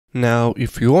Now,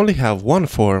 if you only have one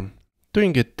form,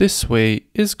 doing it this way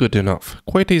is good enough,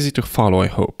 quite easy to follow, I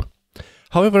hope.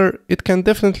 However, it can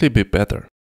definitely be better.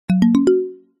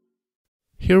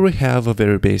 Here we have a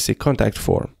very basic contact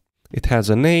form. It has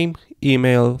a name,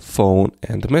 email, phone,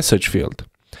 and message field.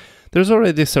 There's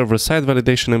already server-side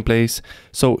validation in place,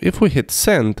 so if we hit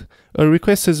send, a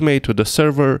request is made to the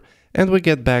server and we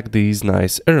get back these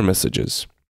nice error messages.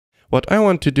 What I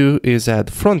want to do is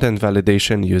add front-end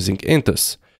validation using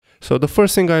intus. So the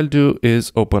first thing I'll do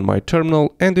is open my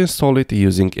terminal and install it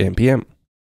using npm.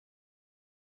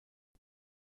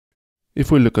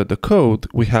 If we look at the code,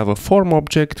 we have a form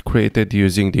object created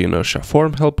using the Inertia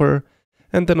form helper,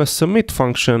 and then a submit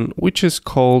function, which is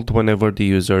called whenever the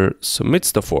user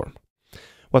submits the form.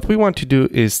 What we want to do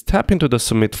is tap into the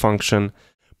submit function,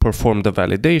 perform the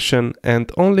validation,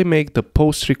 and only make the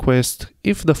post request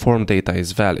if the form data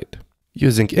is valid.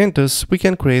 Using intus, we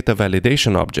can create a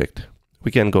validation object.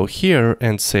 We can go here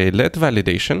and say let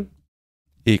validation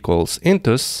equals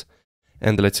intus,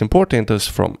 and let's import intus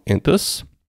from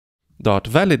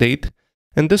intus.validate,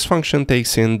 and this function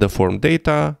takes in the form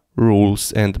data,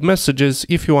 rules, and messages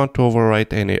if you want to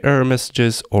overwrite any error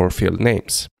messages or field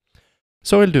names.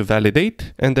 So we'll do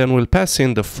validate, and then we'll pass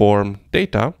in the form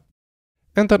data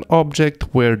and an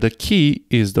object where the key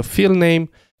is the field name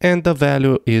and the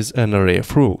value is an array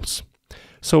of rules.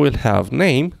 So we'll have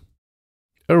name,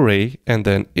 array, and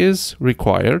then is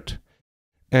required,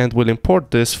 and we'll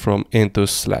import this from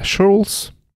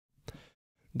intus/rules.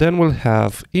 Then we'll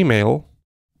have email,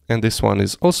 and this one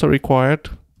is also required,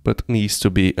 but needs to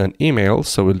be an email,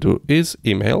 so we'll do is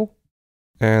email,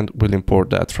 and we'll import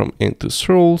that from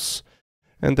intus/rules.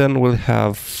 And then we'll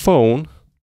have phone,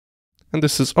 and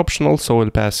this is optional, so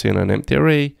we'll pass in an empty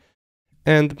array,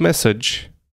 and message,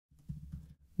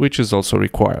 which is also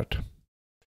required.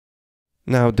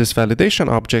 Now this validation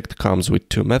object comes with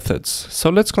two methods,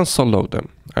 so let's console log them.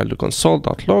 I'll do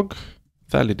console.log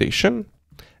validation,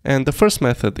 and the first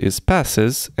method is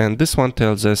passes, and this one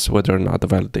tells us whether or not the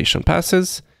validation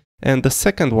passes, and the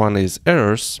second one is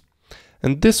errors,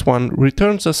 and this one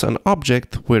returns us an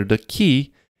object where the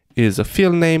key is a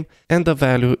field name and the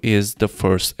value is the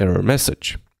first error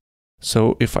message.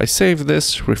 So if I save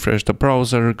this, refresh the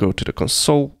browser, go to the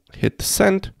console, hit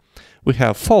send, we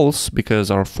have false because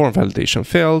our form validation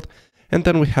failed, and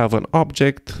then we have an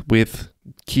object with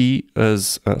key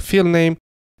as a field name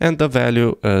and the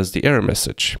value as the error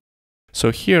message.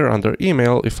 So here under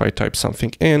email, if I type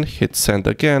something in, hit send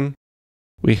again,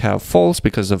 we have false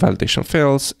because the validation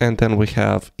fails, and then we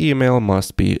have email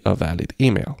must be a valid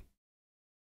email.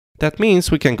 That means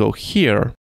we can go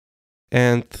here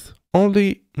and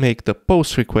only make the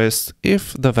post request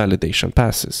if the validation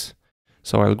passes.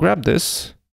 So I'll grab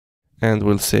this and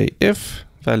we'll say if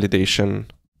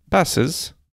validation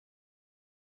passes,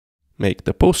 make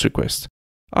the post request.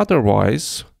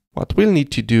 Otherwise, what we'll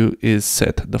need to do is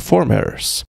set the form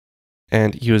errors.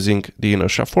 And using the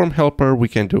Inertia form helper, we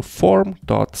can do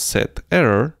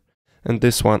form.setError, and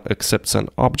this one accepts an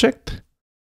object,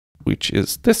 which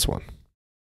is this one.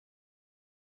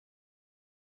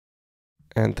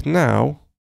 And now,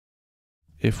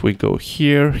 if we go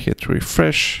here, hit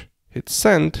refresh, hit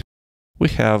send, we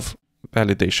have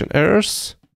validation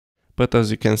errors, but as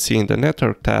you can see in the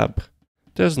network tab,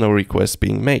 there's no request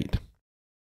being made.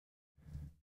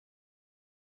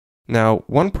 Now,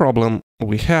 one problem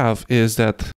we have is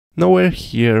that nowhere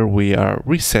here we are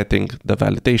resetting the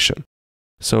validation.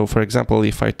 So for example,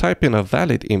 if I type in a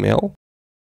valid email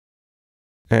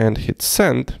and hit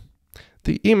send,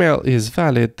 the email is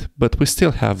valid, but we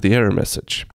still have the error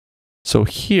message. So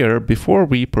here, before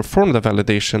we perform the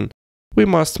validation, we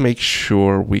must make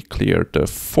sure we clear the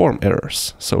form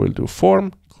errors. So we'll do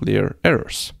form clear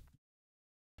errors.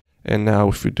 And now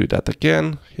if we do that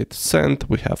again, hit send,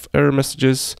 we have error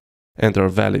messages and our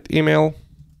valid email.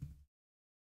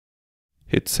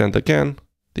 Hit send again,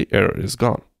 the error is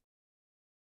gone.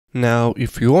 Now,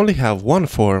 if you only have one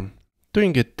form,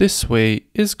 doing it this way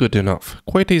is good enough,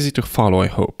 quite easy to follow, I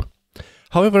hope.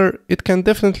 However, it can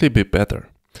definitely be better.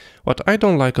 What I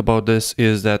don't like about this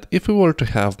is that if we were to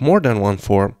have more than one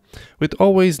form, we'd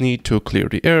always need to clear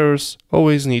the errors,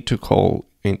 always need to call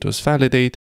intus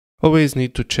validate, always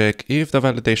need to check if the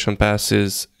validation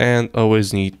passes, and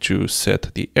always need to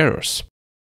set the errors.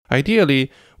 Ideally,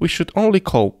 we should only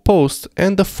call post,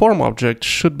 and the form object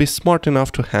should be smart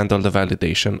enough to handle the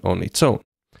validation on its own.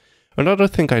 Another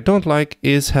thing I don't like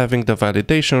is having the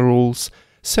validation rules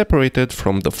separated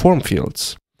from the form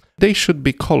fields. They should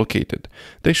be collocated.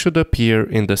 They should appear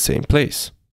in the same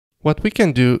place. What we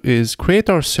can do is create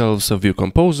ourselves a Vue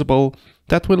composable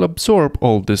that will absorb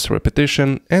all this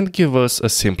repetition and give us a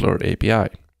simpler API.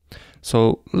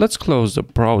 So let's close the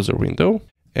browser window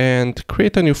and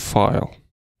create a new file.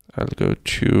 I'll go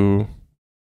to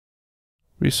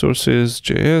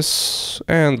resources.js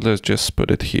and let's just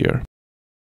put it here.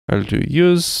 I'll do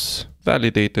use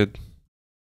validated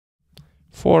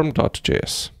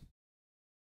form.js.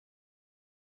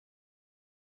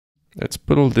 Let's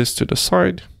put all this to the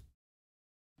side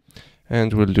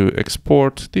and we'll do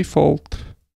export default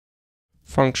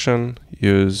function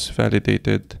use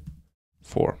validated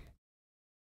form.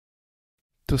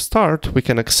 To start, we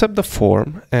can accept the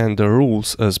form and the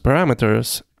rules as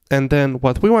parameters, and then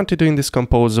what we want to do in this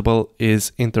composable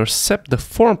is intercept the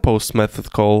form post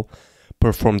method call,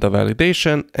 perform the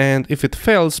validation, and if it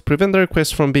fails, prevent the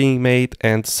request from being made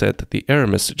and set the error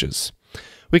messages.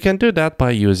 We can do that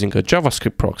by using a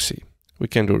JavaScript proxy. We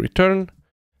can do return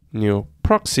new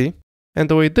proxy, and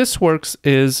the way this works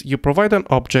is you provide an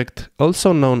object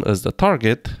also known as the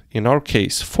target, in our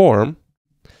case form,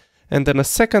 and then a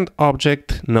second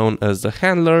object known as the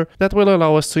handler that will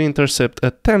allow us to intercept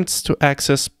attempts to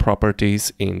access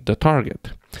properties in the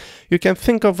target. You can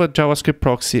think of a JavaScript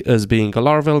proxy as being a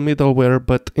Laravel middleware,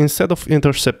 but instead of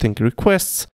intercepting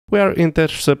requests, we are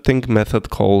intercepting method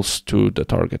calls to the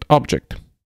target object.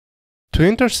 To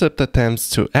intercept attempts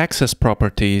to access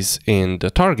properties in the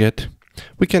target,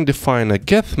 we can define a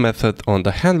get method on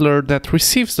the handler that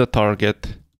receives the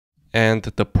target and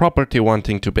the property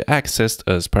wanting to be accessed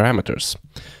as parameters.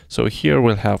 So here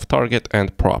we'll have target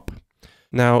and prop.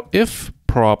 Now if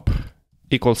prop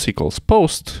equals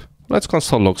post, let's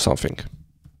console log something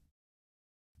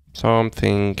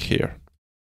here.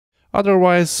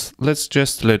 Otherwise, let's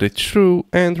just let it through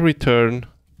and return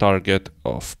target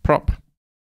of prop.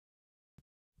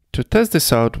 To test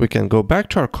this out, we can go back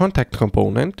to our contact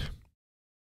component,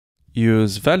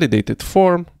 use validated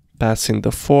form, pass in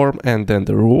the form and then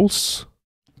the rules.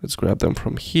 Let's grab them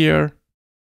from here,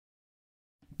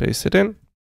 paste it in,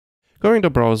 go in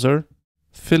the browser,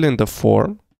 fill in the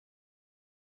form,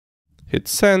 hit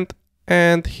send,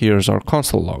 and here's our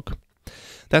console log.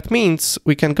 That means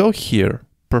we can go here,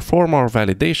 perform our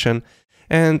validation,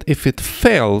 and if it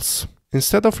fails,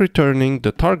 instead of returning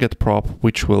the target prop,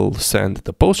 which will send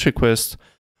the post request,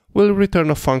 we'll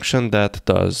return a function that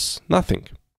does nothing.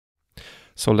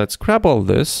 So let's grab all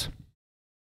this,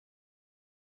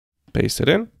 paste it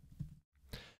in.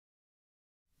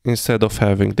 Instead of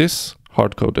having this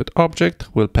hard-coded object,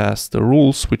 we'll pass the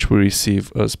rules which we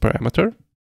receive as parameter.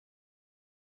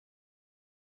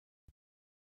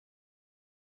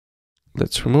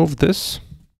 Let's remove this.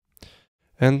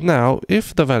 And now,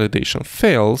 if the validation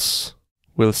fails,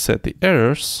 we'll set the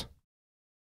errors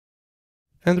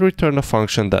and return a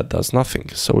function that does nothing.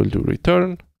 So we'll do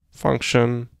return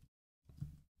function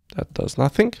that does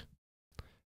nothing.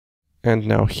 And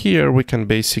now here we can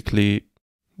basically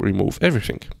remove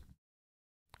everything.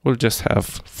 We'll just have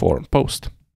form post.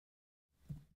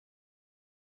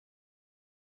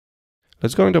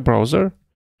 Let's go in the browser,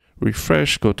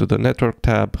 refresh, go to the network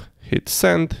tab, hit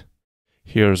send.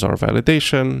 Here's our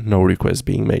validation, no request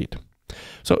being made.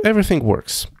 So everything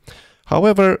works.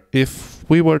 However, if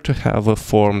we were to have a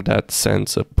form that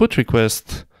sends a put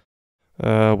request,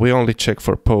 we only check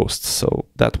for posts, so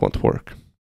that won't work.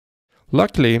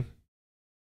 Luckily,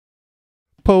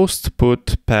 post,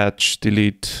 put, patch,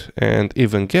 delete, and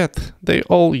even get, they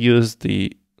all use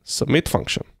the submit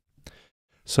function.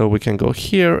 So we can go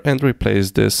here and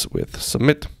replace this with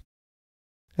submit.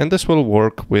 And this will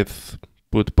work with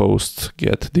put, post,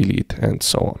 get, delete, and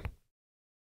so on.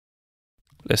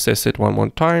 Let's test it one more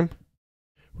time.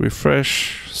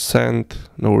 Refresh, send,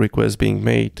 no request being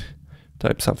made,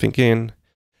 type something in,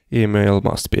 email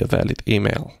must be a valid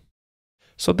email.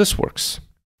 So this works.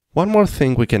 One more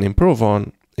thing we can improve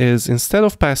on is instead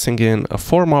of passing in a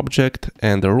form object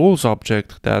and a rules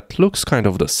object that looks kind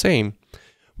of the same,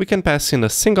 we can pass in a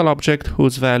single object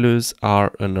whose values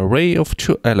are an array of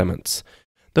two elements.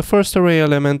 The first array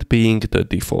element being the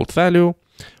default value,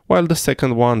 while the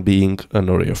second one being an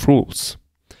array of rules.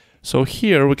 So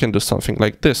here we can do something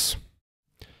like this.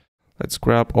 Let's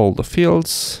grab all the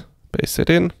fields, paste it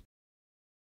in.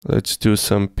 Let's do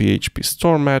some PHP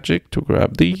store magic to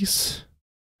grab these.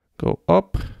 Go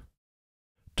up,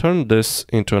 turn this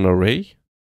into an array,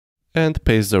 and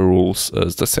paste the rules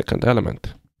as the second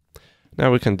element.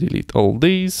 Now we can delete all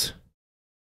these.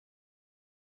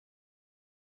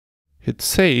 Hit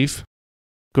save,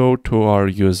 go to our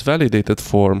use validated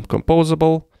form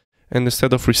composable, and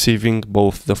instead of receiving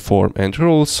both the form and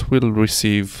rules, we'll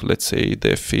receive, let's say,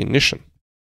 definition.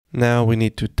 Now we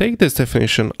need to take this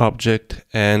definition object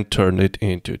and turn it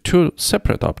into two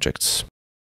separate objects.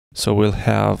 So we'll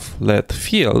have let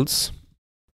fields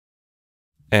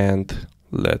and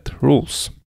let rules.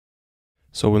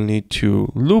 So we'll need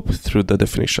to loop through the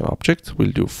definition object.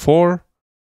 We'll do for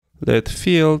let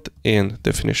field in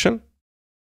definition,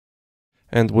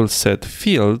 and we'll set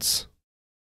fields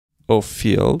of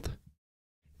field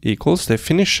equals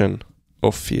definition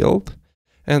of field.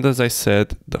 And as I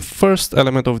said, the first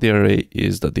element of the array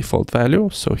is the default value.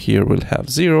 So here we'll have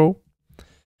 0.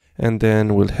 And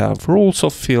then we'll have rules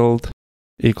of field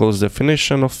equals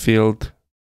definition of field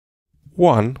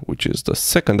 1, which is the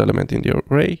second element in the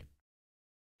array.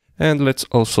 And let's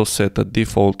also set the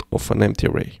default of an empty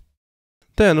array.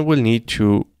 Then we'll need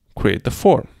to create the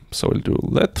form. So we'll do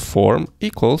let form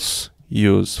equals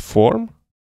use form,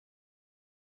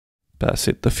 pass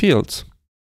it the fields.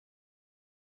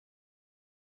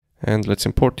 And let's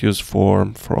import use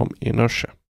form from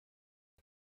Inertia.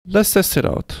 Let's test it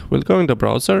out. We'll go in the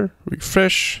browser,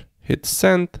 refresh, hit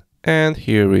send, and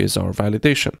here is our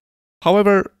validation.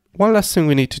 However, one last thing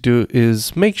we need to do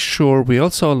is make sure we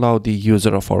also allow the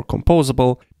user of our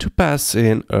composable to pass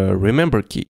in a remember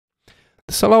key.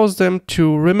 This allows them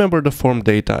to remember the form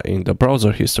data in the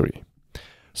browser history.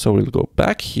 So we'll go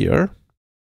back here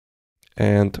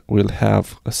and we'll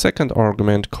have a second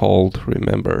argument called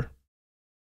remember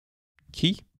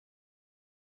key.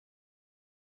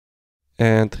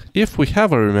 And if we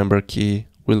have a remember key,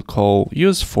 we'll call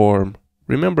use form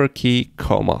remember key,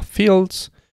 comma, fields.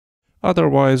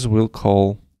 Otherwise, we'll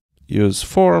call use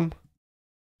form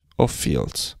of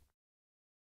fields.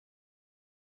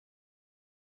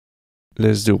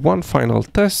 Let's do one final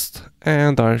test,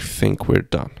 and I think we're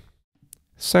done.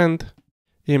 Send,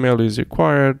 email is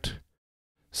required.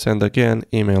 Send again,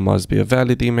 email must be a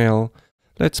valid email.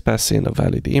 Let's pass in a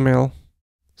valid email.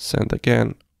 Send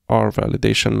again, our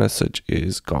validation message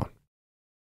is gone.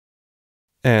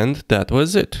 And that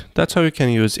was it. That's how you can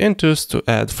use Intus to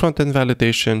add front-end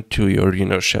validation to your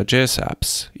InertiaJS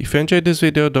apps. If you enjoyed this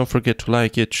video, don't forget to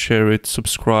like it, share it,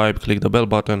 subscribe, click the bell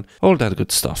button, all that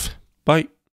good stuff. Bye.